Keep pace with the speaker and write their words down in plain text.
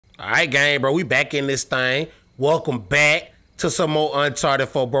All right, gang, bro. We back in this thing. Welcome back to some more Uncharted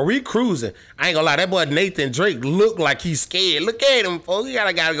 4, bro. We cruising. I ain't gonna lie, that boy Nathan Drake look like he's scared. Look at him, folks. He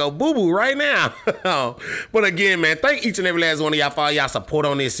gotta go boo-boo right now. But again, man, thank each and every last one of y'all for all y'all support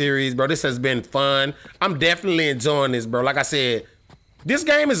on this series, bro. This has been fun. I'm definitely enjoying this, bro. Like I said, this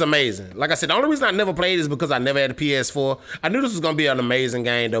game is amazing. Like I said, the only reason I never played is because I never had a PS4. I knew this was gonna be an amazing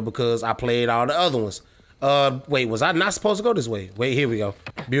game, though, because I played all the other ones. Wait, was I not supposed to go this way? Wait, here we go.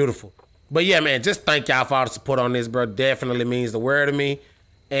 Beautiful. But yeah, man, just thank y'all for all the support on this, bro. Definitely means the world to me.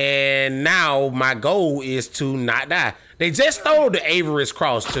 And now my goal is to not die. They just stole the Avery's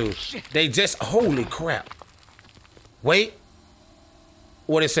cross too. They just, holy crap. Wait.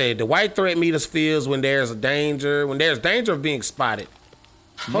 What it say? The white threat meters fills when there's danger of being spotted.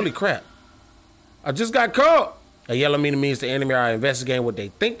 Holy crap. I just got caught. A yellow meter means the enemy are investigating what they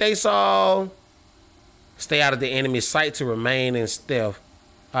think they saw. Stay out of the enemy's sight to remain in stealth.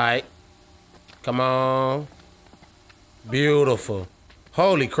 All right. Come on. Beautiful.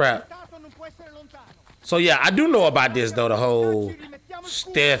 Holy crap. So yeah, I do know about this though, the whole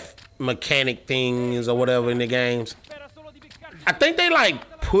stealth mechanic things or whatever in the games. I think they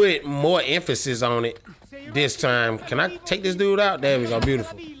like put more emphasis on it this time. Can I take this dude out? There we go.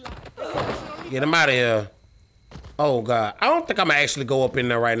 Beautiful. Get him out of here. Oh God, I don't think I'm gonna actually go up in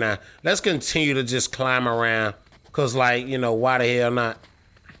there right now. Let's continue to just climb around, cause like, you know, why the hell not?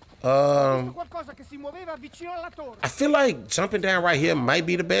 I feel like jumping down right here might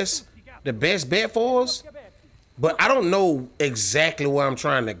be the best bet for us, but I don't know exactly where I'm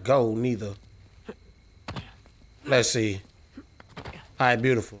trying to go neither. Let's see. All right,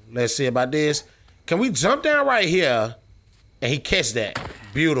 beautiful. Let's see about this. Can we jump down right here and he catch that?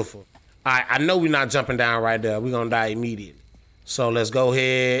 Beautiful. I know we're not jumping down right there. We're gonna die immediately. So let's go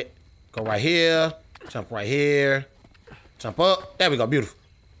ahead, go right here, jump right here, jump up. There we go, beautiful.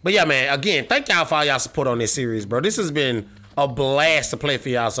 But yeah, man, again, thank y'all for all y'all support on this series, bro. This has been a blast to play for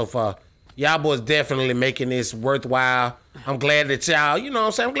y'all so far. Y'all boys definitely making this worthwhile. I'm glad that y'all, you know what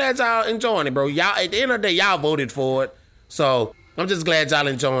I'm saying? I'm glad y'all enjoying it, bro. Y'all, at the end of the day, y'all voted for it. So I'm just glad y'all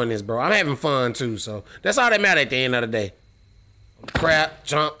enjoying this, bro. I'm having fun too, so that's all that matters at the end of the day. Crap,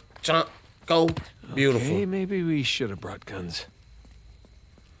 jump, go. Beautiful. Okay, maybe we should have brought guns.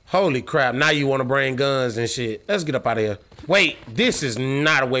 Holy crap, now you want to bring guns and shit. Let's get up out of here. Wait, this is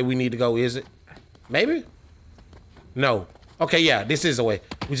not a way we need to go, is it? Maybe? No. Okay, yeah, this is a way.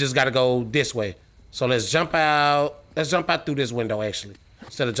 We just got to go this way. So let's jump out. Let's jump out through this window, actually,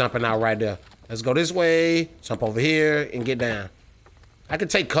 instead of jumping out right there. Let's go this way, jump over here, and get down. I can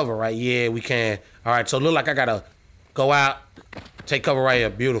take cover, right? Yeah, we can. All right, so it look like I got to go out, take cover right here.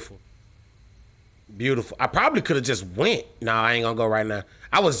 Beautiful. Beautiful. I probably could have just went. No, I ain't gonna go right now.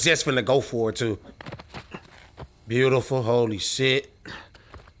 I was just finna go for it too. Beautiful. Holy shit.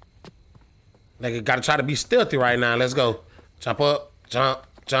 Like, gotta try to be stealthy right now. Let's go. Jump up. Jump.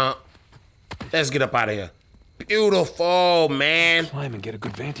 Let's get up out of here. Beautiful, man. Climb and get a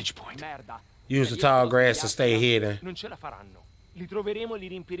good vantage point. Use the tall grass to stay hidden. Non ce la faranno. Li troveremo e li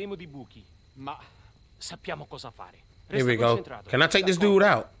riempiremo di buchi. Ma sappiamo cosa fare. Here we go. Can I take this dude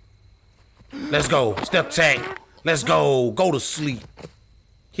out? Let's go. Step tag. Let's go. Go to sleep.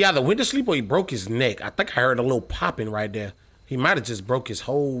 He either went to sleep or he broke his neck. I think I heard a little popping right there. He might have just broke his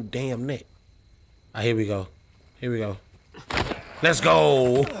whole damn neck. Here we go. Here we go. Let's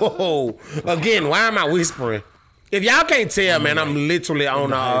go. Whoa. Again, why am I whispering? If y'all can't tell, man, I'm literally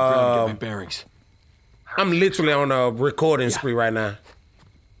on I'm literally on a recording spree right now.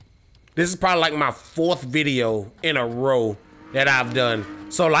 This is probably like my 4th video in a row that I've done.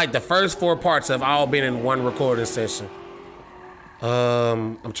 So like the first 4 parts have all been in one recording session.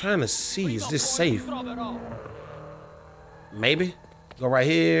 I'm trying to see, is this safe? Maybe. Go right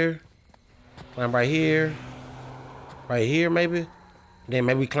here. Climb right here. Right here, maybe. Then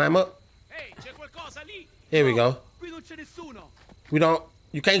maybe we climb up. Here we go.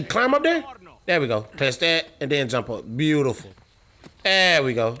 You can't climb up there? There we go. Test that and then jump up. Beautiful. There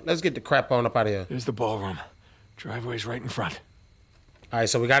we go. Let's get the crap on up out of here. There's the ballroom. Driveway's right in front. All right,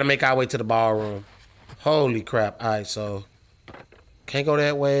 so we got to make our way to the ballroom. Holy crap. All right, so can't go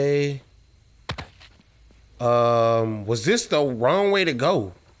that way. Was this the wrong way to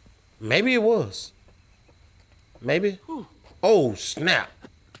go? Maybe it was. Maybe. Oh, snap.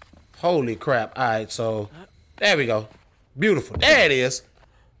 Holy crap. All right, so there we go. Beautiful. There it is.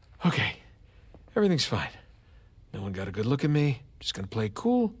 Okay, everything's fine. No one got a good look at me. Just gonna play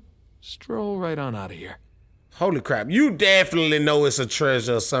cool, stroll right on out of here. Holy crap. You definitely know it's a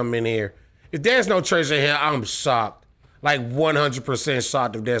treasure or something in here. If there's no treasure in here, I'm shocked. Like 100%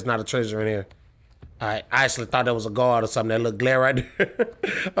 shocked if there's not a treasure in here. I actually thought that was a guard or something. That little glare right there.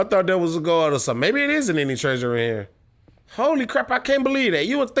 I thought that was a guard or something. Maybe it isn't any treasure in here. Holy crap, I can't believe that.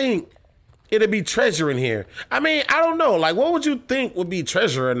 You would think it'd be treasure in here. I mean, I don't know. Like, what would you think would be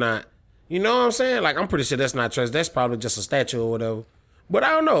treasure or not? You know what I'm saying? Like, I'm pretty sure that's not treasure. That's probably just a statue or whatever. But I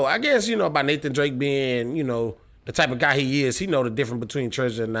don't know. I guess, you know, by Nathan Drake being, you know, the type of guy he is, he know the difference between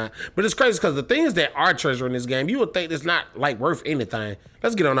treasure and not. But it's crazy because the things that are treasure in this game, you would think it's not, like, worth anything.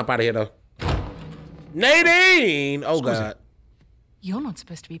 Let's get on up out of here, though. Nadine! Oh, God. You're not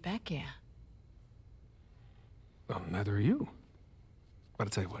supposed to be back here. Well, neither are you. But I'll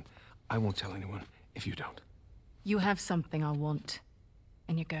tell you what, I won't tell anyone if you don't. You have something I want,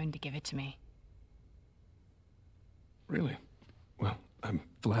 and you're going to give it to me. Really? Well, I'm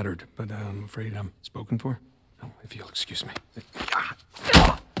flattered, but I'm afraid I'm spoken for. Oh, if you'll excuse me.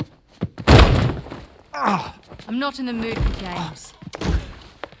 I'm not in the mood for games.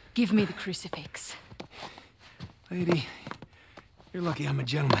 Give me the crucifix. Lady, you're lucky I'm a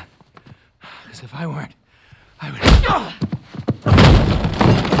gentleman. Because if I weren't, I would...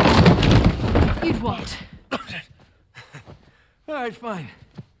 You'd what? All right, fine.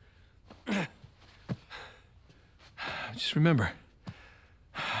 Just remember,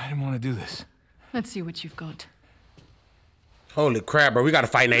 I didn't want to do this. Let's see what you've got. Holy crap, bro. We got to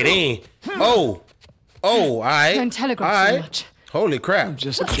fight Nadine. Oh. Oh, all right. Don't telegraph so much. Holy crap. I'm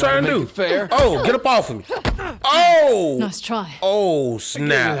just what you trying to do? Fair. Oh, get up off of me. Oh. Nice try. Oh, Give me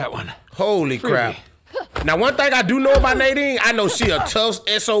snap. that one. Holy crap. Now, one thing I do know about Nadine, I know she a tough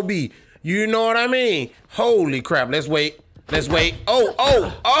SOB. You know what I mean? Holy crap. Let's wait. Let's wait. Oh,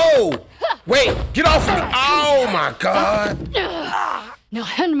 oh, oh. Wait, get off of me. Oh, my God. Now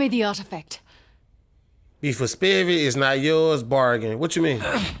hand me the artifact. Beef for spirit is not yours, bargain. What you mean?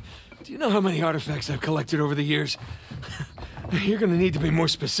 Do you know how many artifacts I've collected over the years? You're gonna need to be more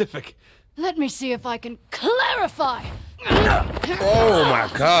specific. Let me see if I can clarify. Oh, my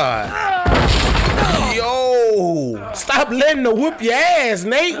God. Yo, stop letting her whoop your ass,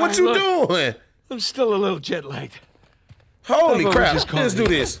 Nate. What you doing? I'm still a little jet-lagged. Holy crap. Just Let's do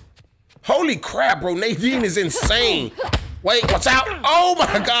this. Holy crap, bro. Nadine is insane. Wait, watch out. Oh,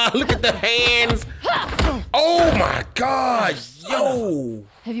 my God. Look at the hands. Oh, my God. Yo.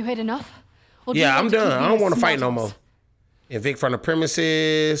 Have you had enough? Or do Yeah, you I'm want to done. keep I don't being want to fight no smarters? more. Evict from the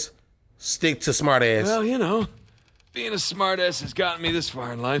premises. Stick to smart ass. Well, you know, being a smartass has gotten me this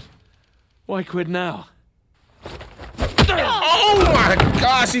far in life. Why quit now? Oh, my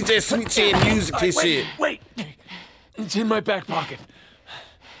God. She just sweet chin music and shit. Wait! It's in my back pocket.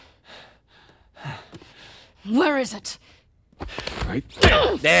 Where is it? Right?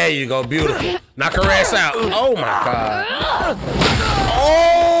 There you go. Beautiful. Knock her ass out. Oh, my God.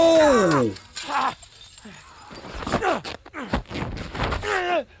 Oh!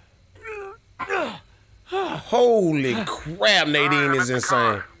 Holy crap, Nadine is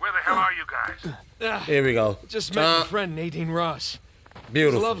insane. Where the hell are you guys? Here we go. Just met my friend Nadine Ross.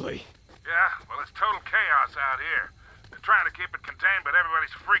 Beautiful. Lovely. Yeah, well, it's total chaos out here. They're trying to keep it contained, but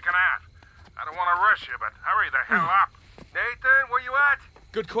everybody's freaking out. I don't want to rush you, but hurry the hell up. Nathan, where you at?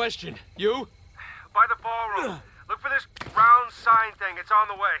 Good question. You? By the ballroom. Look for this round sign thing. It's on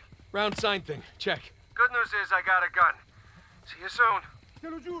the way. Round sign thing. Check. Good news is I got a gun. See you soon.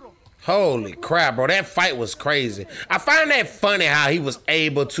 Holy crap, bro. That fight was crazy. I find that funny how he was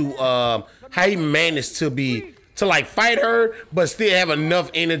able to, how he managed to like fight her, but still have enough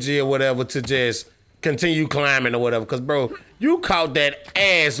energy or whatever to just continue climbing or whatever. Cause bro, you caught that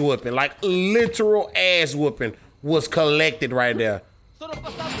ass whooping, like literal ass whooping was collected right there.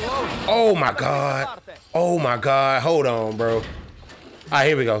 Oh my God. Oh my God. Hold on, bro. All right,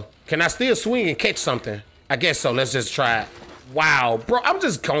 here we go. Can I still swing and catch something? I guess so. Let's just try it. Wow, bro, I'm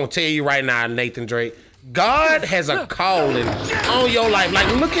just gonna tell you right now, Nathan Drake, God has a calling on your life.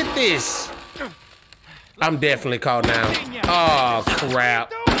 Like, look at this. I'm definitely caught now. Oh,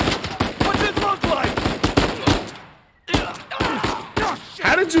 crap. What's it look like?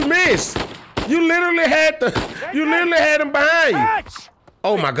 How did you miss? You literally had him behind you.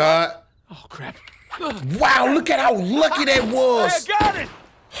 Oh, my God. Oh, crap. Wow, look at how lucky that was. I got it.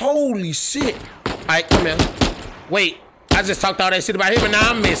 Holy shit. All right, come here. Wait. I just talked all that shit about him and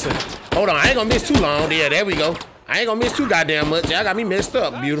now I'm missing. Hold on, I ain't gonna miss too long. Yeah, there we go. I ain't gonna miss too goddamn much. Y'all got me messed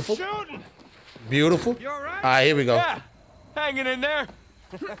up. Beautiful. Beautiful. All right, here we go. Yeah, hanging in there.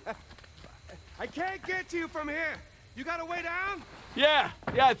 I can't get to you from here. You got a way down? Yeah,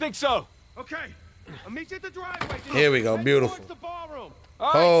 I think so. Okay. I'll meet you at the driveway. Here we go. Beautiful. The ballroom.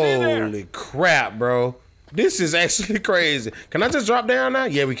 All right, see you there. Holy crap, bro. This is actually crazy. Can I just drop down now?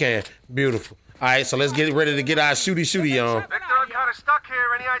 Yeah, we can. Beautiful. All right, so let's get ready to get our shooty on. Victor, I'm kind of stuck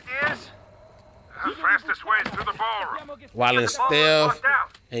here. Any ideas? The fastest way is through the ballroom. While in stealth,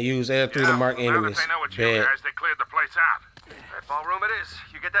 and use L3 to mark Now that enemies. they know it's you Bad. guys, they cleared the place out. That ballroom it is.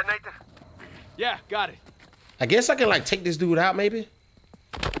 You get that, Nathan? Yeah, got it. I guess I can like take this dude out maybe.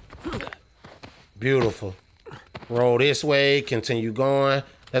 Beautiful. Roll this way, continue going.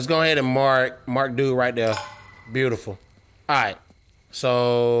 Let's go ahead and mark dude right there. Beautiful. All right.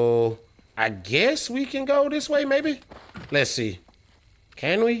 So I guess we can go this way maybe. Let's see.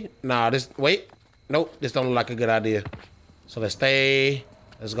 Can we? Nah, wait. Nope, this don't look like a good idea. So let's stay.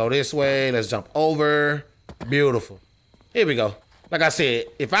 Let's go this way. Let's jump over. Beautiful. Here we go. Like I said,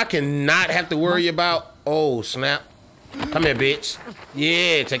 if I cannot have to worry about, oh snap. Come here, bitch.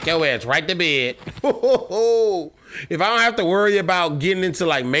 Yeah, take your ass right to bed. If I don't have to worry about getting into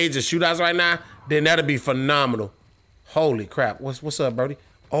like major shootouts right now, then that'll be phenomenal. Holy crap. What's up, Brody?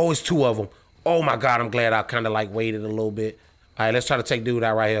 Oh, it's 2 of them. Oh my God, I'm glad I kind of like waited a little bit. All right, let's try to take dude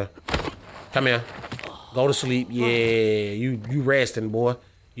out right here. Come here. Go to sleep. Yeah, you resting, boy.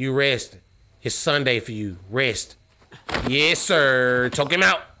 You resting. It's Sunday for you. Rest. Yes, sir. Choke him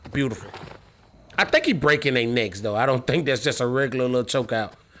out. Beautiful. I think he breaking their necks, though. I don't think that's just a regular little choke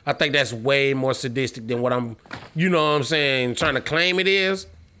out. I think that's way more sadistic than what I'm, you know what I'm saying, trying to claim it is.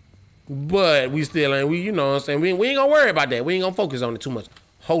 But we still ain't, you know what I'm saying, we ain't gonna worry about that. We ain't gonna focus on it too much.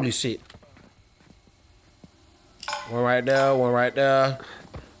 Holy shit. One right there, one right there.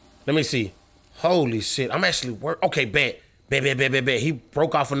 Let me see. Holy shit. I'm actually okay, bet. He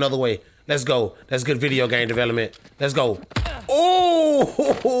broke off another way. Let's go. That's good video game development. Let's go.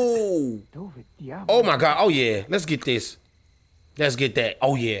 Oh! Oh my God. Oh yeah. Let's get this. Let's get that.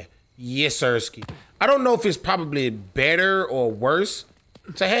 Oh yeah. Yes, sirski. I don't know if it's probably better or worse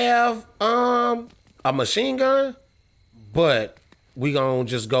to have a machine gun, but we gonna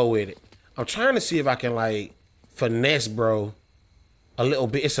just go with it. I'm trying to see if I can like finesse bro a little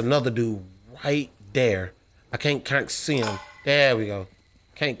bit. It's another dude right there. I can't see him. There we go.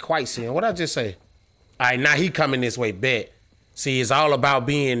 Can't quite see him. What'd I just say? All right, now he coming this way, bet. See, it's all about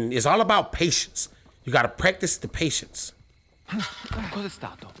patience. You gotta practice the patience.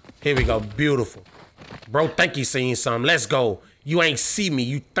 Here we go, beautiful. Bro, think you seen something. Let's go. You ain't see me.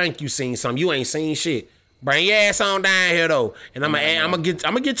 You think you seen something. You ain't seen shit. Bring your ass on down here though, and I'm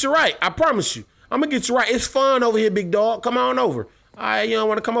gonna get you right. I promise you. I'm gonna get you right. It's fun over here, big dog. Come on over. All right, you don't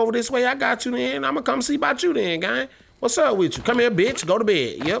want to come over this way? I got you then. I'm gonna come see about you then, gang. What's up with you? Come here, bitch. Go to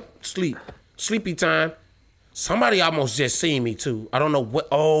bed. Yep, sleep. Sleepy time. Somebody almost just seen me too. I don't know what.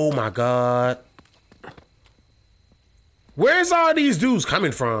 Oh my God. Where's all these dudes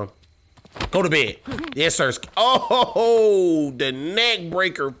coming from? Go to bed. Yes, sir. Oh, the neck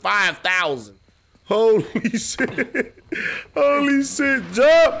breaker 5,000. Holy shit. Holy shit.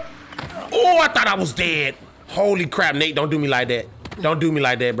 Jump. Oh, I thought I was dead. Holy crap, Nate. Don't do me like that. Don't do me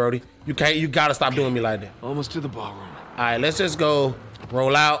like that, Brody. You gotta stop doing me like that. Almost to the ballroom. All right, let's just go.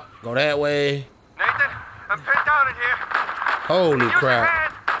 Roll out. Go that way. Nathan, I'm pinned down in here. Holy Use crap. your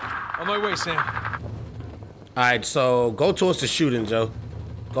hand. On my way, Sam. All right, so go towards the shooting, Joe.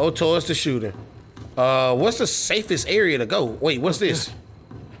 Go towards the shooting. What's the safest area to go? Wait, what's this?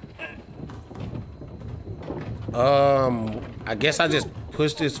 I guess I just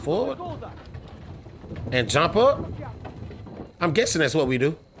push this forward and jump up. I'm guessing that's what we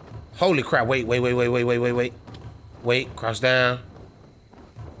do. Holy crap, wait. Wait, cross down.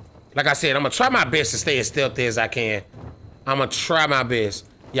 Like I said, I'm gonna try my best to stay as stealthy as I can. I'm gonna try my best.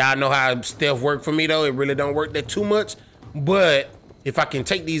 Y'all know how stealth work for me though. It really don't work that too much. But if I can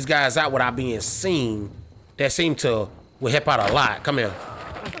take these guys out without being seen, that seemed to will help out a lot. Come here.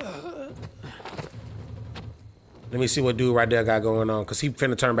 Let me see what dude right there got going on. Cause he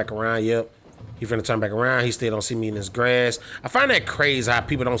finna turn back around, yep. He finna turn back around. He still don't see me in this grass. I find that crazy how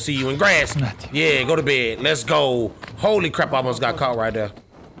people don't see you in grass. Yeah, go to bed. Let's go. Holy crap, I almost got caught right there.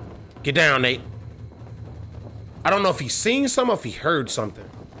 Get down, Nate. I don't know if he seen something or if he heard something.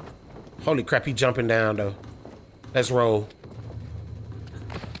 Holy crap, he jumping down though. Let's roll.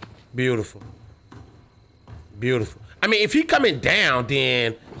 Beautiful. Beautiful. I mean, if he coming down,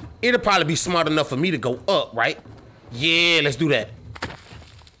 then it'll probably be smart enough for me to go up, right? Yeah, let's do that.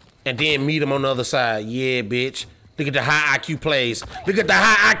 And then meet him on the other side. Yeah, bitch. Look at the high IQ plays. Look at the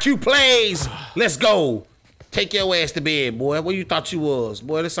high IQ plays. Let's go. Take your ass to bed, boy. What you thought you was?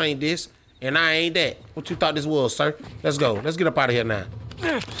 Boy, this ain't this, and I ain't that. What you thought this was, sir? Let's go. Let's get up out of here now.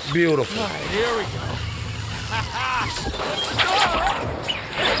 Beautiful. All right, here we go.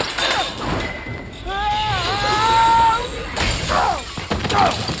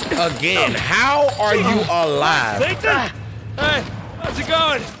 Again, how are you alive? Nathan! Hey, how's it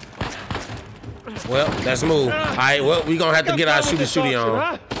going? Well, let's move. All right, well, we gonna have to get our shooty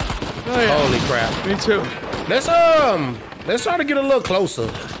on. Oh, yeah. Holy crap. Me too. Let's try to get a little closer,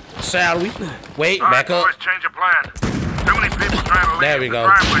 shall we? Wait, All back right, up. boys, change your plan. Too many people trying to leave. There we go.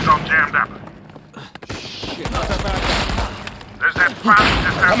 The driveway's all jammed up. There's that fountain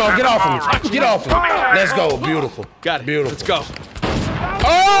just Come on, outside get the off mall of right me. Get off of me. Let's go. Beautiful. Got it. Beautiful. Let's go.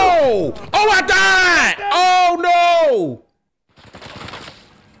 Oh! Oh, I died! Oh, no!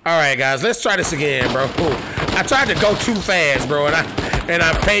 All right, guys, let's try this again, bro. I tried to go too fast, bro, and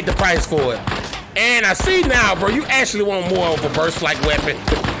I paid the price for it. And I see now, bro, you actually want more of a burst-like weapon.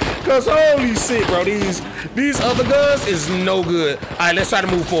 Because holy shit, bro, these other guns is no good. All right, let's try to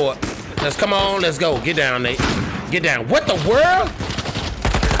move forward. Let's come on, let's go. Get down, Nate. Get down. What the world?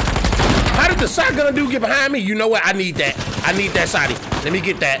 How did the shotgun dude get behind me? You know what? I need that. I need that shotty. Let me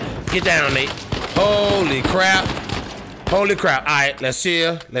get that. Get down, Nate. Holy crap. Holy crap. All right, let's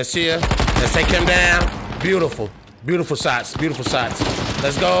chill. Let's chill. Let's take him down. Beautiful. Beautiful shots. Beautiful shots.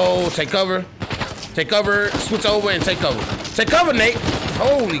 Let's go. Take cover. Take cover. Switch over and take cover. Take cover, Nate.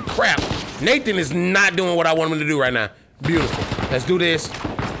 Holy crap. Nathan is not doing what I want him to do right now. Beautiful. Let's do this.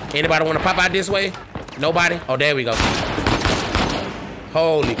 Anybody want to pop out this way? Nobody? Oh, there we go.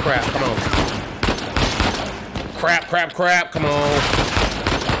 Holy crap. Come on. Crap, crap, crap. Come on.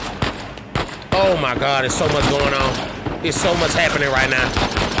 Oh, my God. There's so much going on. There's so much happening right now.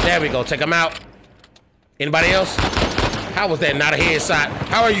 There we go. Take him out. Anybody else? How was that not a headshot?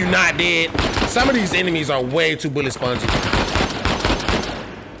 How are you not dead? Some of these enemies are way too bullet spongy.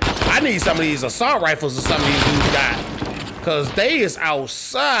 I need some of these assault rifles or some of these dudes got. Because they is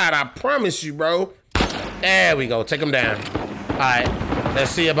outside, I promise you, bro. There we go. Take them down. All right.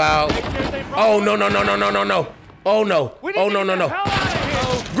 Let's see about... Oh, no, no, no, no, no, no, no. Oh, no. Oh, no, no, no.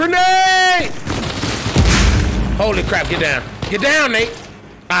 Grenade! Holy crap. Get down. Get down, Nate.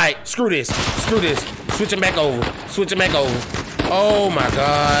 All right. Screw this. Screw this. Switch it back over. Switch it back over. Oh, my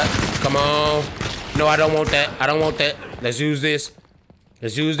God. Come on. No, I don't want that. I don't want that. Let's use this.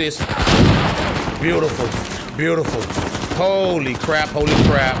 Let's use this. Beautiful. Beautiful. Holy crap. Holy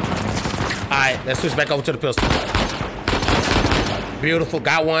crap. All right. Let's switch back over to the pistol. Beautiful.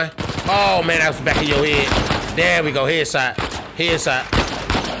 Got one. Oh, man. That was the back of your head. There we go. Headshot. Headshot.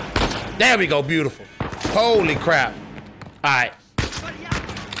 There we go. Beautiful. Holy crap. All right.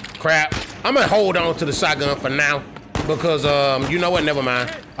 Crap. I'm going to hold on to the shotgun for now. Because, you know what? Never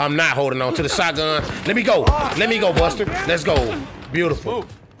mind. I'm not holding on to the shotgun. Let me go. Let me go, Buster. Let's go. Beautiful.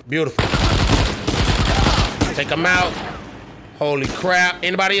 Beautiful. Take him out. Holy crap.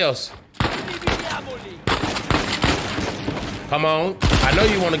 Anybody else? Come on. I know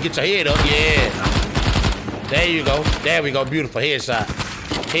you want to get your head up. Yeah. There you go. There we go. Beautiful. Headshot.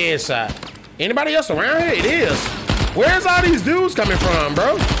 Headshot. Anybody else around here? It is. Where's all these dudes coming from,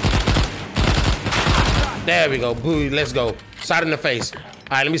 bro? There we go. Boo. Let's go. Shot in the face. All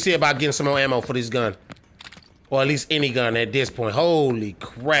right, let me see about getting some more ammo for this gun. Or at least any gun at this point. Holy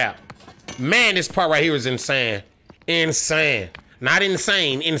crap. Man, this part right here is insane. Insane. Not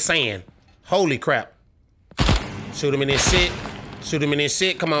insane. Insane. Holy crap. Shoot him in this shit. Shoot him in this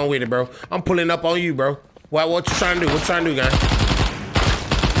shit. Come on with it, bro. I'm pulling up on you, bro. What you trying to do? What you trying to do, guy?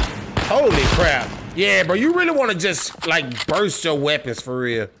 Holy crap. Yeah, bro, you really want to just, like, burst your weapons for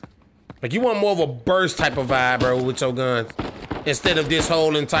real. Like, you want more of a burst type of vibe, bro, with your guns. Instead of this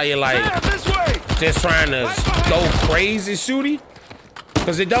whole entire, like, just trying to go crazy shooty.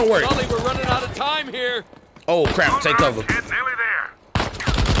 Because it don't work. Sully, we're running out of time here. Oh, crap. Take cover. Kid, nearly there.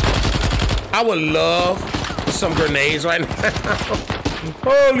 I would love some grenades right now.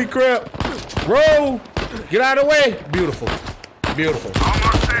 Holy crap. Roll. Get out of the way. Beautiful. Beautiful.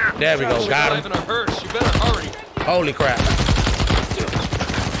 Almost there. There we go. Got him. Driving a hearse. You better hurry. Holy crap.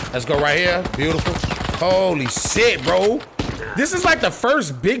 Let's go right here. Beautiful. Holy shit, bro. This is like the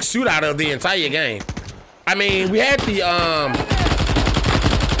first big shootout of the entire game. I mean, we had the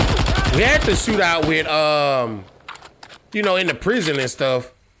shootout with you know, in the prison and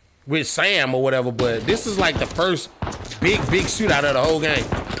stuff with Sam or whatever, but this is like the first big shootout of the whole game.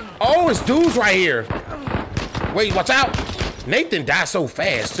 Oh, it's dudes right here. Wait, watch out. Nathan died so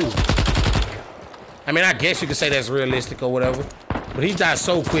fast too. I mean, I guess you could say that's realistic or whatever, but he died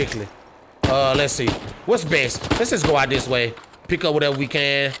so quickly. Let's see. What's best? Let's just go out this way. Pick up whatever we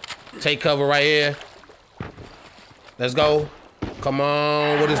can. Take cover right here. Let's go. Come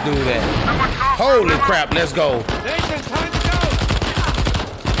on, what is do that? Holy crap, let's go. Nathan, time to go.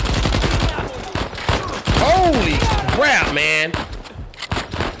 Holy crap, man.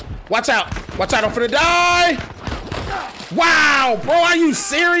 Watch out. Watch out, I'm finna die. Wow, bro, are you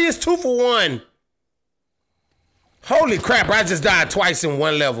serious? 2 for 1. Holy crap, I just died twice in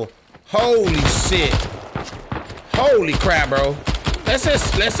one level. Holy shit. Holy crap, bro.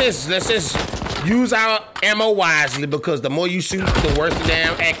 let's just use our ammo wisely, because the more you shoot, the worse the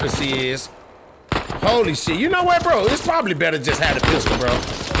damn accuracy is. Holy shit. You know what, bro? It's probably better just have the pistol, bro.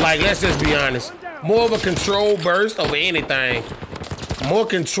 Like, let's just be honest. More of a control burst over anything. More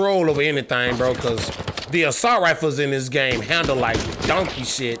control over anything, bro, because the assault rifles in this game handle like donkey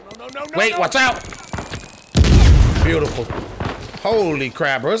shit. Wait, watch out. Beautiful. Holy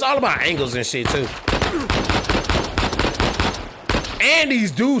crap, bro. It's all about angles and shit, too. And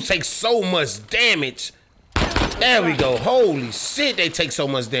these dudes take so much damage. There we go. Holy shit, they take so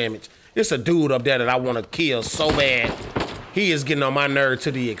much damage. It's a dude up there that I want to kill so bad. He is getting on my nerve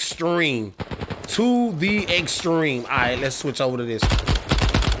to the extreme. To the extreme. All right, let's switch over to this.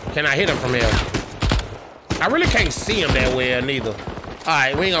 Can I hit him from here? I really can't see him that well, neither. All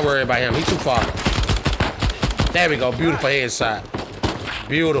right, we ain't gonna worry about him. He's too far. There we go. Beautiful headshot.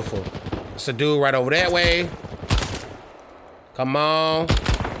 Beautiful. It's a dude right over that way. Come on.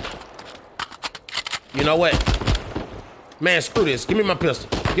 You know what? Man, screw this. Give me my pistol.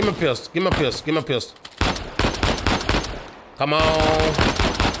 Give me a pistol. Give me a pistol. Give me a pistol. Come on.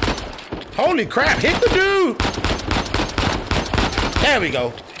 Holy crap. Hit the dude. There we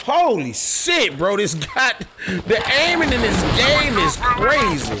go. Holy shit, bro. This got... The aiming in this game is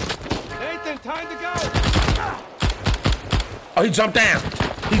crazy. Nathan, time to go. Oh, he jumped down.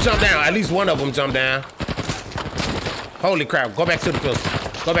 He jumped down. At least one of them jumped down. Holy crap. Go back to the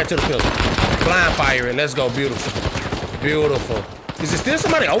pistol. Go back to the pistol. Blind fire it. Let's go. Beautiful. Beautiful. Is there still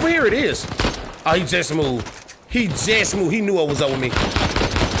somebody over here? It is. Oh, he just moved. He just moved. He knew what was over me.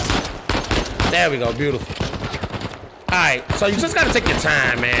 There we go. Beautiful. All right. So you just got to take your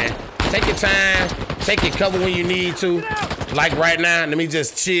time, man. Take your time. Take your cover when you need to. Like right now. Let me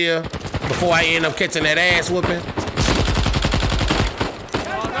just chill before I end up catching that ass whooping.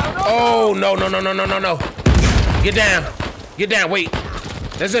 Oh, no, no, no, no, no, no, no. Get down. Get down. Wait.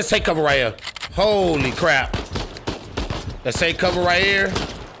 Let's just take cover right here. Holy crap. Let's take cover right here.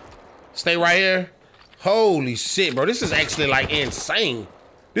 Stay right here. Holy shit, bro. This is actually, like, insane.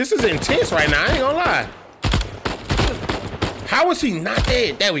 This is intense right now. I ain't gonna lie. How is he not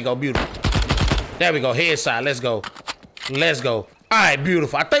dead? There we go. Beautiful. There we go. Headshot. Let's go. Let's go. All right,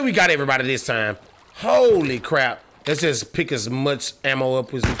 beautiful. I think we got everybody this time. Holy crap. Let's just pick as much ammo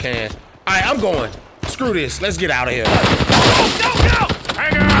up as we can. All right, I'm going. Screw this. Let's get out of here. Go!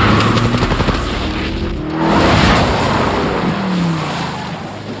 Hang on!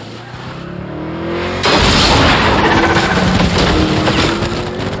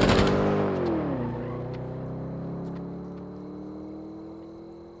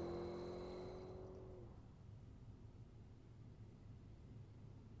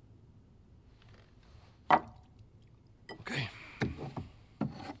 Okay.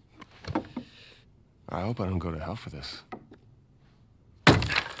 I hope I don't go to hell for this.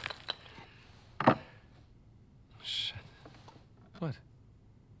 Shit. What?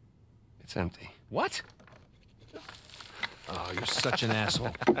 It's empty. What? Oh, you're such an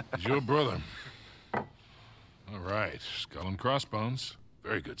asshole. He's your brother. All right. Skull and crossbones.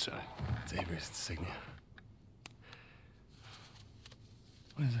 Very good sign. It's Avery's insignia.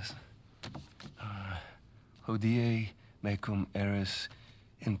 What is this? Hodie mecum eris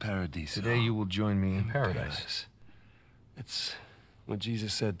in paradiso. Today you will join me in paradise. It's what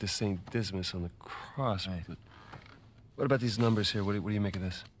Jesus said to Saint Dismas on the cross. Right. But what about these numbers here? What do you make of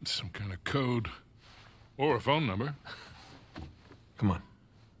this? Some kind of code. Or a phone number. Come on.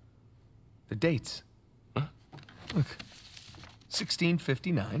 The dates. Huh? Look.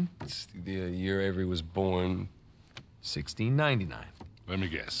 1659. It's the year Avery was born. 1699. Let me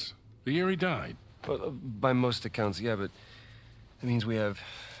guess. The year he died. Well, by most accounts, yeah, but that means we have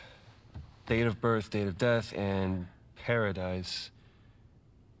date of birth, date of death, and paradise.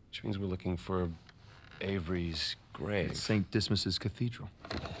 Which means we're looking for Avery's grave. St. Dismas's cathedral.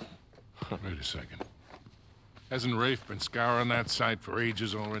 Wait a second. Hasn't Rafe been scouring that site for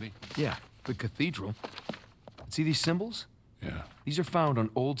ages already? Yeah, the cathedral. See these symbols? Yeah. These are found on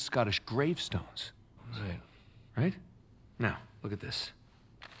old Scottish gravestones. Right. Right? Now, look at this.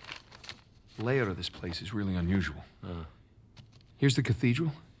 The layout of this place is really unusual. Here's the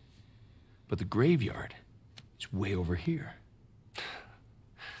cathedral, but the graveyard is way over here.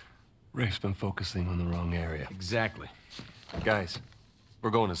 Rafe's been focusing on the wrong area. Exactly. Guys, we're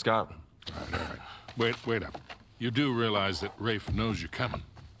going to Scotland. All right. Wait up. You do realize that Rafe knows you're coming.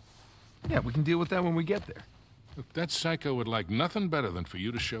 Yeah, we can deal with that when we get there. Look, that psycho would like nothing better than for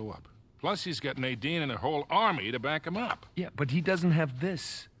you to show up. Plus, he's got Nadine and a whole army to back him up. Yeah, but he doesn't have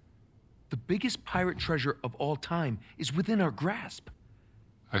this. The biggest pirate treasure of all time is within our grasp.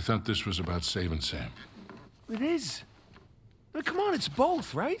 I thought this was about saving Sam. It is. Now, come on, it's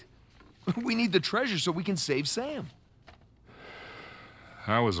both, right? We need the treasure so we can save Sam.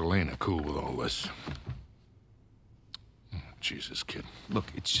 How is Elena cool with all this? Jesus, kid. Look,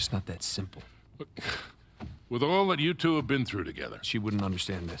 it's just not that simple. Look, with all that you two have been through together, She wouldn't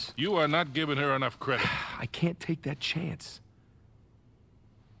understand this. you are not giving her enough credit. I can't take that chance.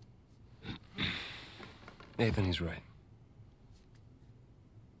 Nathan, he's right.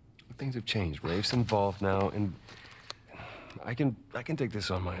 Things have changed. Rafe's involved now, and I can take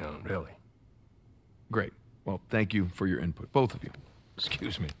this on my own, really. Great. Well, thank you for your input, both of you.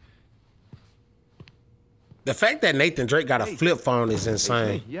 Excuse me. The fact that Nathan Drake got a flip phone is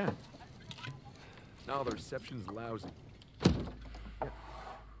insane. Hey, yeah. No, the reception's lousy.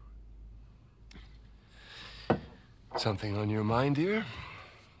 Something on your mind, dear?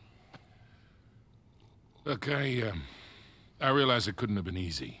 Look, I realize it couldn't have been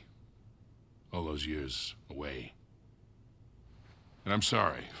easy. All those years away. And I'm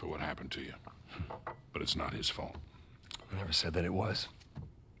sorry for what happened to you. But it's not his fault. I never said that it was.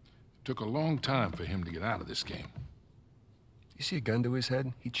 It took a long time for him to get out of this game. You see a gun to his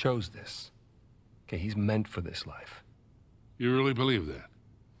head? He chose this. Okay, he's meant for this life. You really believe that?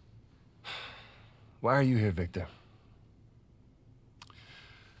 Why are you here, Victor?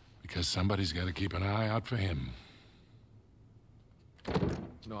 Because somebody's got to keep an eye out for him.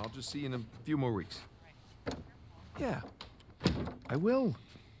 No, I'll just see you in a few more weeks. Yeah, I will.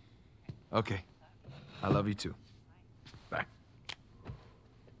 Okay. I love you too. Bye.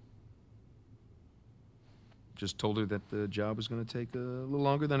 Just told her that the job was going to take a little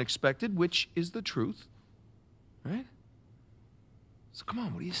longer than expected, which is the truth. Right? So come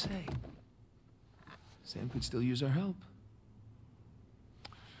on, what do you say? Sam could still use our help.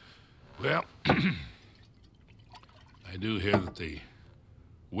 Well, I do hear that the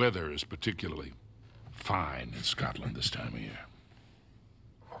weather is particularly fine in Scotland this time of year.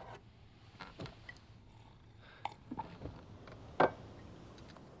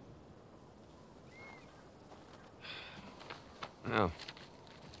 Oh.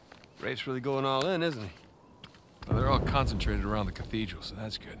 Rafe's really going all in, isn't he? Well, they're all concentrated around the cathedral, so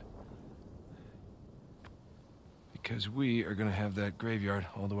that's good. Because we are gonna have that graveyard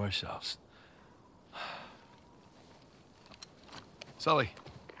all to ourselves. Sully.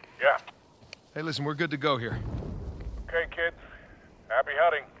 Yeah. Hey, listen, we're good to go here. Okay, kids. Happy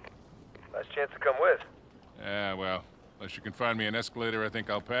hunting. Last chance to come with. Yeah, well, unless you can find me an escalator, I think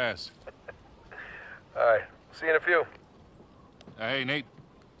I'll pass. All right. See you in a few. Hey, Nate.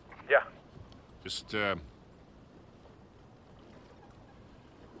 Yeah. Just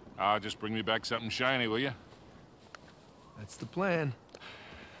bring me back something shiny, will you? That's the plan.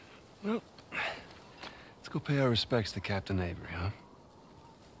 Well, let's go pay our respects to Captain Avery, huh?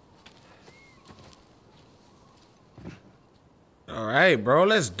 All right, bro.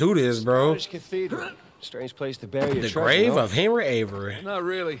 Let's do this, bro. Cathedral. Strange place to bury your The treasure, grave no? of Henry Avery. Not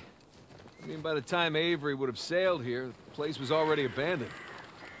really. I mean, by the time Avery would have sailed here, the place was already abandoned.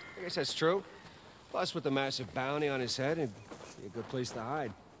 I guess that's true. Plus, with the massive bounty on his head, it'd be a good place to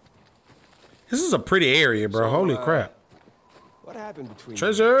hide. This is a pretty area, bro. Holy crap. What happened between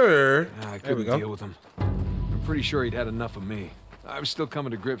Treasure. I There we couldn't go. deal with him. I'm pretty sure he'd had enough of me. I was still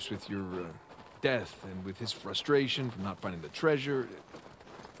coming to grips with your death and with his frustration from not finding the treasure.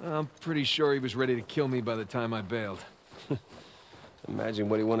 I'm pretty sure he was ready to kill me by the time I bailed. Imagine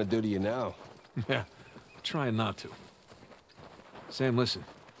what he want to do to you now. Yeah, trying not to. Sam, listen.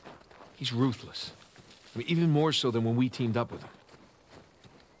 He's ruthless. I mean, even more so than when we teamed up with him.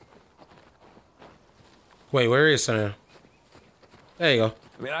 Wait, where is Sam? There you go.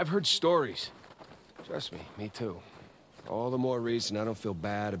 I mean, I've heard stories. Trust me, me too. All the more reason I don't feel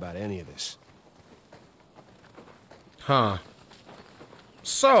bad about any of this. Huh.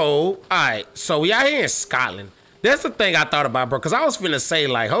 So, alright. So, we out here in Scotland. That's the thing I thought about, bro. Because I was finna say,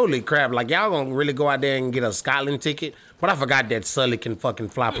 like, holy crap. Like, y'all gonna really go out there and get a Scotland ticket? But I forgot that Sully can fucking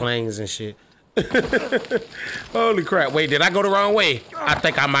fly planes and shit. Holy crap. Wait, did I go the wrong way? I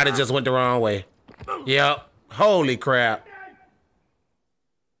think I might have just went the wrong way. Yep. Holy crap.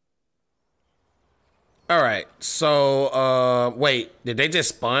 All right. So, wait. Did they just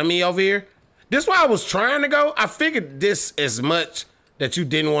spawn me over here? This is why I was trying to go. I figured this as much that you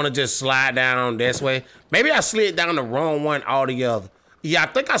didn't want to just slide down this way. Maybe I slid down the wrong one altogether. Yeah, I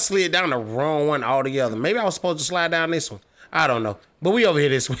think I slid down the wrong one altogether. Maybe I was supposed to slide down this one. I don't know. But we over here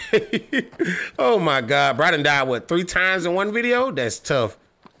this way. Oh, my God. Bro, I done died, what, 3 times in one video? That's tough.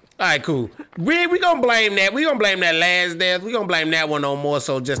 All right, cool. We gonna blame that. We gonna blame that last death. We gonna blame that one no more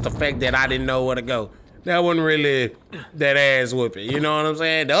so just the fact that I didn't know where to go. That wasn't really that ass whooping. You know what I'm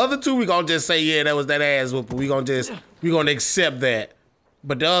saying? The other two, we gonna just say, yeah, that was that ass whooping. We gonna accept that.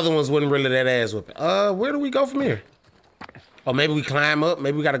 But the other ones wasn't really that ass whooping. Where do we go from here? Or maybe we climb up.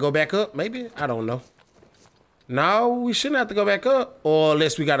 Maybe we gotta go back up. Maybe, I don't know. No, we shouldn't have to go back up. Or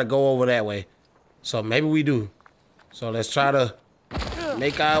unless we gotta go over that way. So maybe we do. So let's try to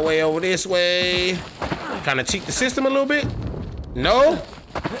make our way over this way. Kind of cheat the system a little bit. No.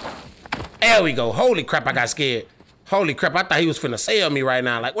 There we go. Holy crap, I got scared. Holy crap, I thought he was finna sail me right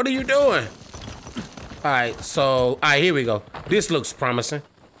now. Like, what are you doing? All right, so, all right, here we go. This looks promising.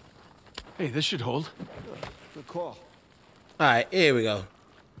 Hey, this should hold. Good call. All right, here we go.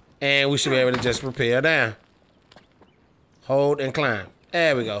 And we should be able to just rappel down. Hold and climb.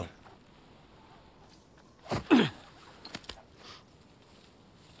 There we go.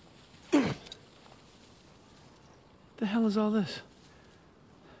 The hell is all this?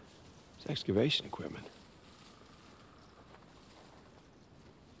 It's excavation equipment.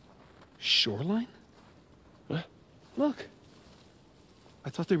 Shoreline? What? Look. I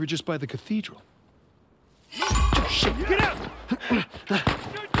thought they were just by the cathedral.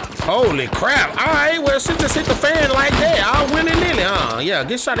 Holy crap. All right, well, shit just hit the fan like that. All willy-nilly, yeah,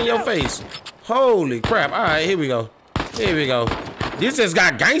 get shot in your face. Holy crap. All right, here we go. Here we go. This just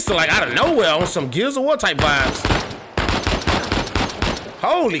got gangster like out of nowhere on some Gears of War type vibes.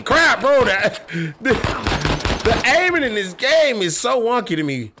 Holy crap, bro. The aiming in this game is so wonky to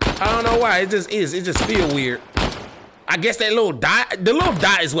me. I don't know why. It just is. It just feels weird. I guess that little dot, the little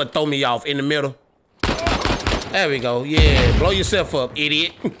dot is what throw me off in the middle. There we go. Yeah, blow yourself up,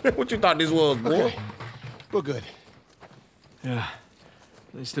 idiot. What you thought this was, boy? Okay. We're good. Yeah.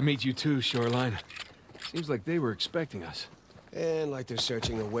 Nice to meet you too, Shoreline. Seems like they were expecting us. And like they're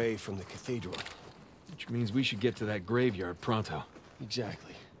searching away from the cathedral. Which means we should get to that graveyard pronto.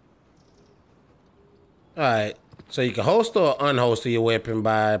 Exactly. All right. So you can holster or unholster your weapon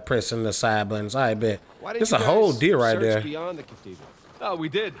by pressing the side buttons. All right, bet. There's a whole deer right there. Beyond the cathedral? Oh, we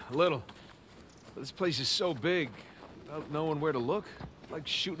did. A little. This place is so big. Without knowing where to look, like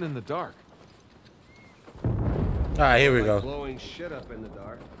shooting in the dark. All right, here we go. Blowing shit up in the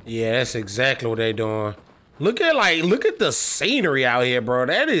dark. Yeah, that's exactly what they doing. Look at the scenery out here, bro.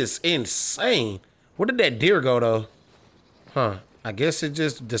 That is insane. Where did that deer go, though? Huh. I guess it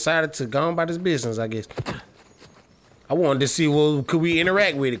just decided to go on about his business, I guess. I wanted to see, well, could we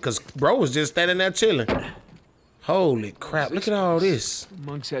interact with it? Because bro was just standing there chilling. Holy crap, look at all this. The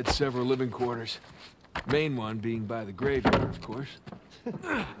monks had several living quarters. Main one being by the graveyard, of course.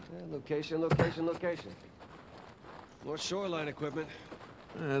 Yeah, location. More shoreline equipment.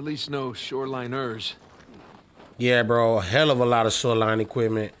 At least no shoreliners. Yeah, bro, a hell of a lot of shoreline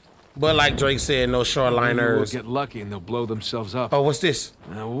equipment. But like Drake said, no We'll shoreliners. get lucky and they'll blow themselves up. Oh, what's this?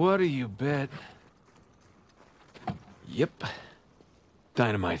 Now, what do you bet? Yep.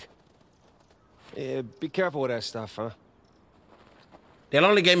 Dynamite. Yeah, be careful with that stuff, huh? They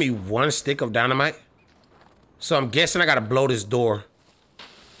only gave me one stick of dynamite. So I'm guessing I gotta blow this door.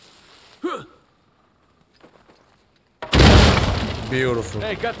 Beautiful.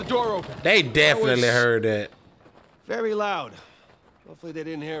 Hey, got the door open. They definitely heard that. Very loud. Hopefully they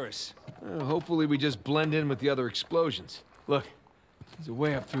didn't hear us. Hopefully we just blend in with the other explosions. Look, there's a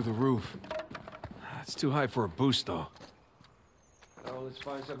way up through the roof. It's too high for a boost, though. Oh, let's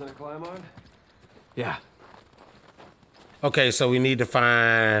find something to climb on. Yeah. Okay, so we need to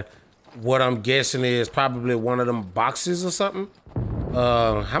find what I'm guessing is probably one of them boxes or something.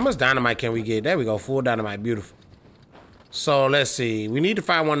 How much dynamite can we get? There we go, full dynamite, beautiful. So let's see. We need to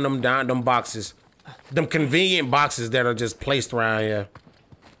find one of them boxes. Them convenient boxes that are just placed around here.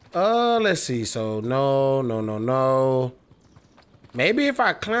 Let's see. So no. Maybe if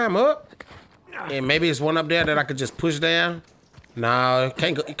I climb up, and maybe it's one up there that I could just push down. No,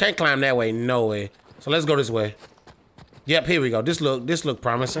 you can't climb that way. No way. So let's go this way. Yep, here we go. This look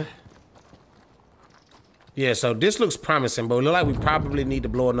promising. Yeah, so this looks promising, but it looks like we probably need to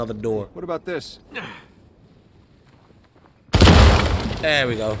blow another door. What about this? There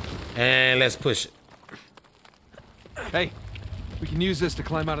we go. And let's push it. Hey, we can use this to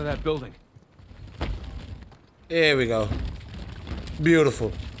climb out of that building. There we go.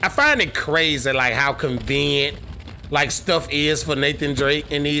 Beautiful. I find it crazy, like, how convenient, like, stuff is for Nathan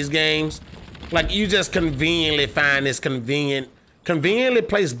Drake in these games. Like, you just conveniently find this conveniently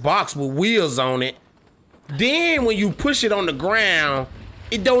placed box with wheels on it. Then when you push it on the ground,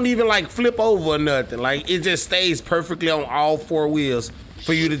 it don't even, like, flip over or nothing. Like, it just stays perfectly on all four wheels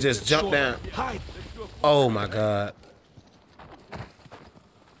for you to just jump down. Oh, my God.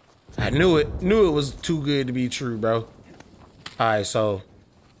 I knew it was too good to be true, bro. All right, so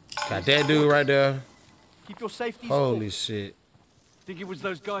got that dude right there. Keep your safety. Holy shit. Think it was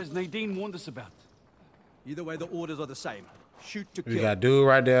those guys Nadine warned us about. Either way, the orders are the same. Shoot to kill. We got dude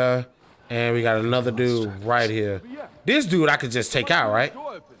right there, and we got another dude right here. This dude I could just take out, right?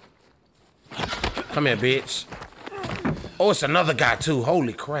 Come here, bitch. Oh, it's another guy too.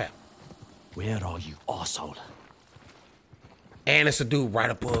 Holy crap. Where are you, arsehole? And it's a dude right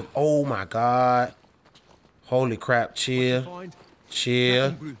above. Oh my god. Holy crap. Chill.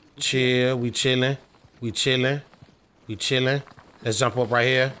 Chill. Chill. We chilling. We chilling. We chilling. Let's jump up right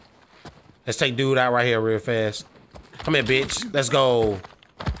here. Let's take dude out right here real fast. Come here, bitch. Let's go.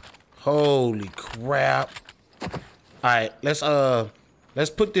 Holy crap. Alright, let's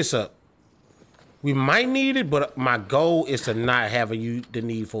put this up. We might need it, but my goal is to not have the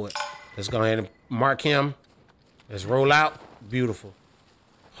need for it. Let's go ahead and mark him. Let's roll out. Beautiful.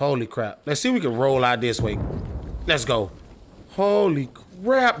 Holy crap. Let's see if we can roll out this way. Let's go. Holy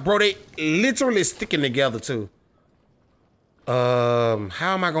crap, bro. They literally sticking together too. How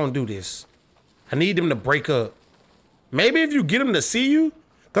am I gonna do this? I need them to break up. Maybe if you get them to see you,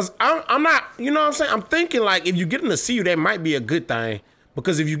 because I'm not, you know what I'm saying? I'm thinking like if you get them to see you, that might be a good thing.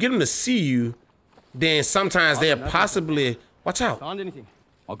 Because if you get them to see you, then sometimes they're possibly, watch out. Found anything?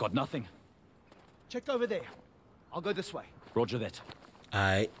 I got nothing. Check over there. I'll go this way. Roger that. All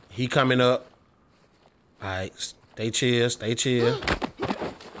right, he coming up. All right, stay chill, stay chill.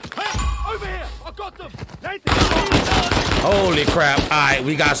 Hey, over here! I got them! Holy crap. All right,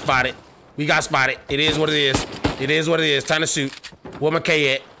 we got spotted. We got spotted. It is what it is. It is what it is. Time to shoot. Where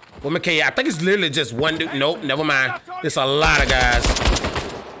McKay at? Where McKay at? I think it's literally just one dude. Nope, never mind. It's a lot of guys.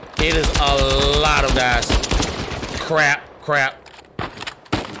 It is a lot of guys. Crap, crap.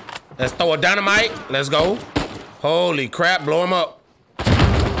 Let's throw a dynamite. Let's go. Holy crap, blow him up.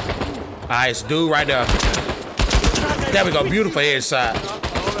 All right, it's dude right there. There we go, beautiful headshot.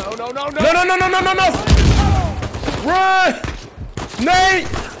 No. Run! Nate!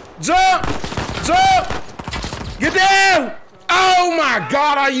 Jump! Get down! Oh my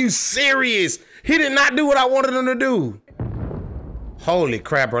God, are you serious? He did not do what I wanted him to do. Holy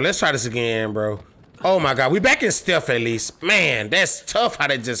crap, bro. Let's try this again, bro. Oh my God, we back in stealth at least. Man, that's tough how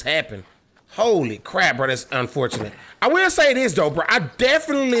that just happened. Holy crap, bro, that's unfortunate. I will say this though, bro.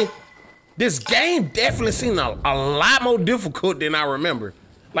 This game definitely seemed a lot more difficult than I remember.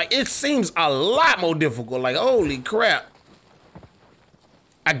 Like, it seems a lot more difficult. Like, holy crap.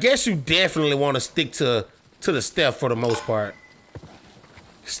 I guess you definitely want to stick to the stealth for the most part.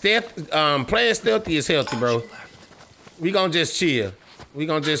 Stealth, playing stealthy is healthy, bro. We gonna just chill. We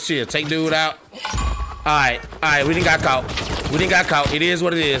gonna just chill. Take dude out. All right, we didn't got caught. We didn't got caught. It is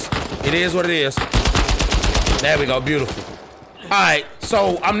what it is. It is what it is. There we go, beautiful. All right,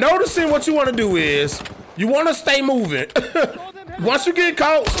 so I'm noticing what you want to do is you want to stay moving. Once you get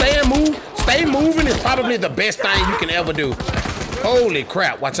caught, stay moving is probably the best thing you can ever do. Holy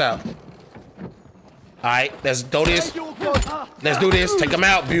crap, watch out. All right, let's do this. Let's do this. Take them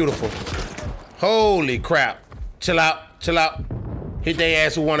out, beautiful. Holy crap. Chill out, chill out. Hit their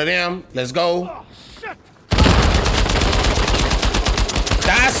ass with one of them. Let's go.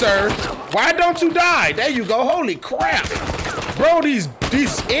 Die, sir. Why don't you die? There you go. Holy crap. Bro, these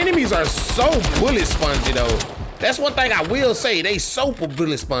enemies are so bullet spongy, though. That's one thing I will say. They super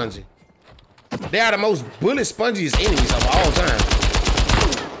bullet spongy. They are the most bullet spongiest enemies of all time.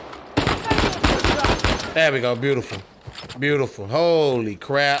 There we go. Beautiful. Beautiful. Holy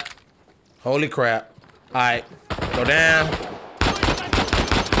crap. Holy crap. All right. Go down.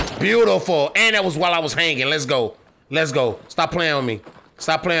 Beautiful. And that was while I was hanging. Let's go. Let's go. Stop playing with me.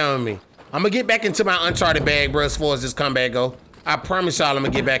 Stop playing with me. I'm going to get back into my Uncharted bag, bro, as far as this comeback go. I promise y'all I'm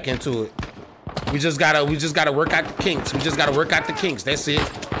going to get back into it. We just gotta work out the kinks. We just gotta work out the kinks. That's it.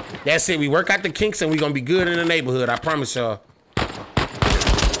 That's it. We work out the kinks and we gonna be good in the neighborhood. I promise y'all. All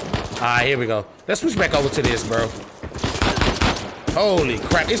right, here we go. Let's switch back over to this, bro. Holy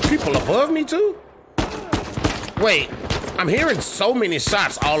crap. It's people above me too? Wait, I'm hearing so many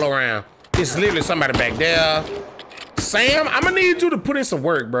shots all around. It's literally somebody back there. Sam, I'm gonna need you to put in some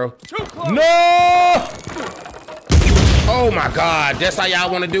work, bro. No! Oh my God, that's how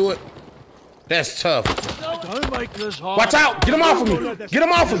y'all wanna do it? That's tough. Don't make this hard. Watch out! Get him off of me! Get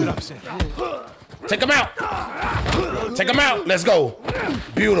him off of me! Take him out! Take him out! Let's go!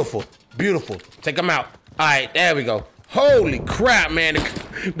 Beautiful. Beautiful. Take him out. Alright, there we go. Holy crap, man.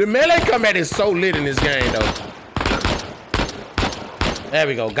 The melee combat is so lit in this game, though. There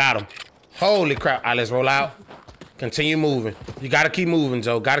we go. Got him. Holy crap. Alright, let's roll out. Continue moving. You gotta keep moving,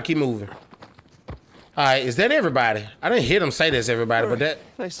 Joe. Gotta keep moving. All right, is that everybody? I didn't hear them say that's everybody, but that...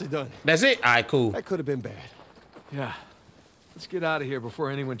 Nicely done. That's it? All right, cool. That could have been bad. Yeah. Let's get out of here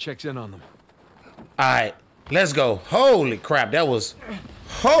before anyone checks in on them. All right, let's go. Holy crap,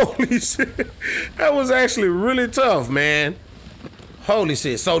 holy shit. That was actually really tough, man. Holy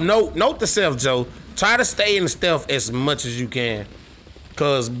shit. So note to self, Joe. Try to stay in stealth as much as you can.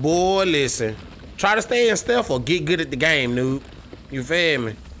 Cause boy, listen. Try to stay in stealth or get good at the game, noob. You feel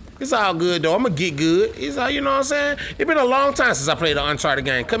me? It's all good though. I'm gonna get good. It's all, you know what I'm saying? It's been a long time since I played the Uncharted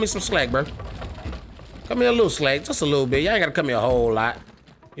game. Cut me some slack, bro. Cut me a little slack, just a little bit. Y'all ain't gotta cut me a whole lot.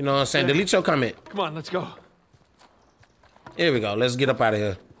 You know what I'm saying? Delete your comment. Come on, let's go. Here we go. Let's get up out of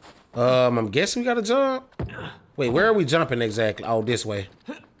here. I'm guessing we gotta jump. Wait, where are we jumping exactly? Oh, this way.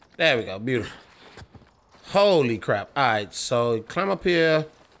 There we go. Beautiful. Holy crap. All right, so climb up here.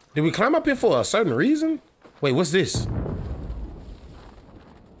 Did we climb up here for a certain reason? Wait, what's this?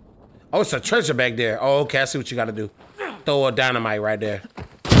 Oh, it's a treasure back there. Oh, okay, I see what you gotta do. Throw a dynamite right there.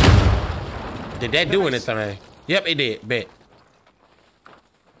 Did that do anything? Yep, it did. Bet.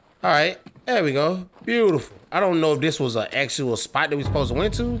 All right, there we go. Beautiful. I don't know if this was an actual spot that we supposed to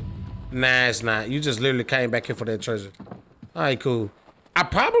went to. Nah, it's not. You just literally came back here for that treasure. All right, cool. I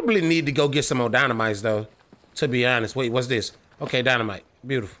probably need to go get some more dynamites though, to be honest. Wait, what's this? Okay, dynamite.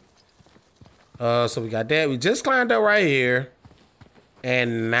 Beautiful. So we got that. We just climbed up right here.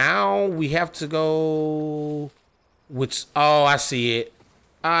 And now we have to go, oh, I see it.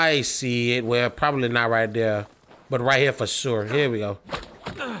 I see it. Well, probably not right there, but right here for sure. Here we go.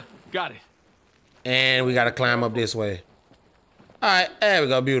 Got it. And we got to climb up this way. All right, there we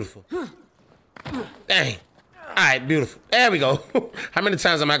go. Beautiful. Dang. All right, beautiful. There we go. How many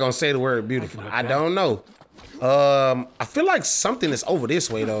times am I going to say the word beautiful? I don't know. I feel like something is over this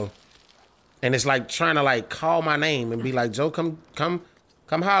way, though. And it's like trying to like call my name and be like, Joe, come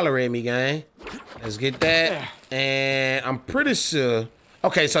holler at me, gang. Let's get that. And I'm pretty sure.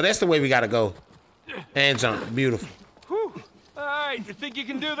 Okay, so that's the way we gotta go. And jump. Beautiful. Whew. All right, you think you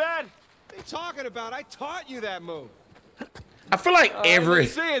can do that? What are you talking about? I taught you that move. I feel like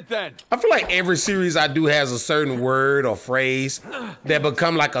let's see it then. I feel like every series I do has a certain word or phrase that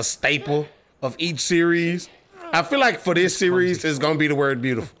become like a staple of each series. I feel like for this series, it's gonna be the word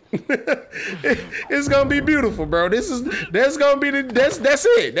beautiful. It's gonna be beautiful, bro. That's it. That's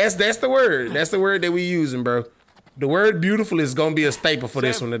the word. That's the word that we using, bro. The word beautiful is gonna be a staple for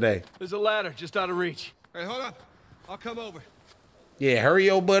this one today. There's a ladder just out of reach. All right, hold on. I'll come over. Yeah, hurry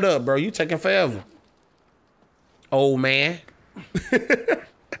your butt up, bro. You taking forever. Old man.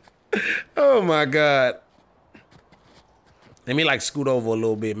 Oh my God. Let me like scoot over a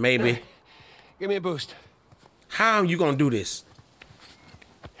little bit, maybe. Give me a boost. How are you gonna do this?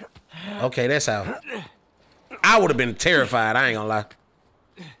 Okay, that's how. I would have been terrified, I ain't gonna lie.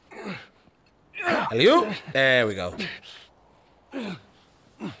 Alley-oop. There we go.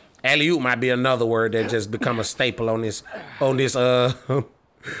 Alley-oop might be another word that just become a staple on this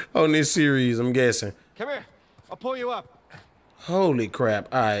series, I'm guessing. Come here. I'll pull you up. Holy crap.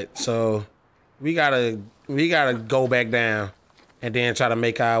 All right, so we gotta go back down and then try to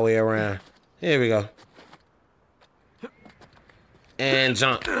make our way around. Here we go. And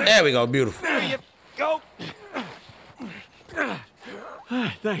jump. There we go. Beautiful. There you go.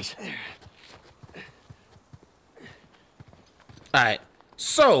 Thanks. All right.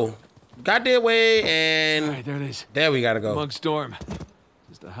 So, got that way and... All right, there it is. There we gotta go. Mug Storm.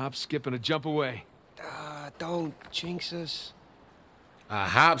 Just a hop, skip, and a jump away. Don't jinx us. A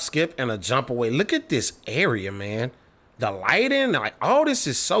hop, skip, and a jump away. Look at this area, man. The lighting, like, all this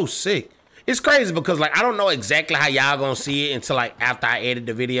is so sick. It's crazy because, like, I don't know exactly how y'all gonna see it until, like, after I edit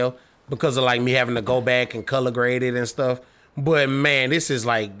the video because of, like, me having to go back and color grade it and stuff. But, man, this is,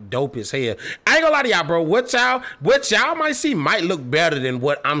 like, dope as hell. I ain't gonna lie to y'all, bro. What y'all might see might look better than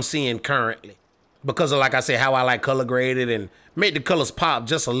what I'm seeing currently because of, like I said, how I, like, color graded and make the colors pop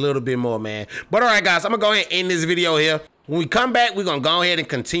just a little bit more, man. But, all right, guys, I'm gonna go ahead and end this video here. When we come back, we're gonna go ahead and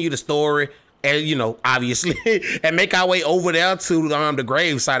continue the story. And, you know, obviously, and make our way over there to the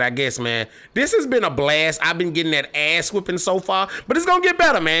grave site, I guess, man. This has been a blast. I've been getting that ass whipping so far, but it's gonna get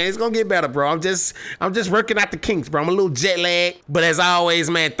better, man. It's gonna get better, bro. I'm just working out the kinks, bro. I'm a little jet lagged, but as always,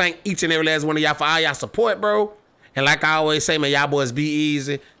 man, thank each and every last one of y'all for all y'all support, bro. And like I always say, man, y'all boys be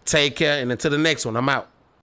easy, take care, and until the next one, I'm out.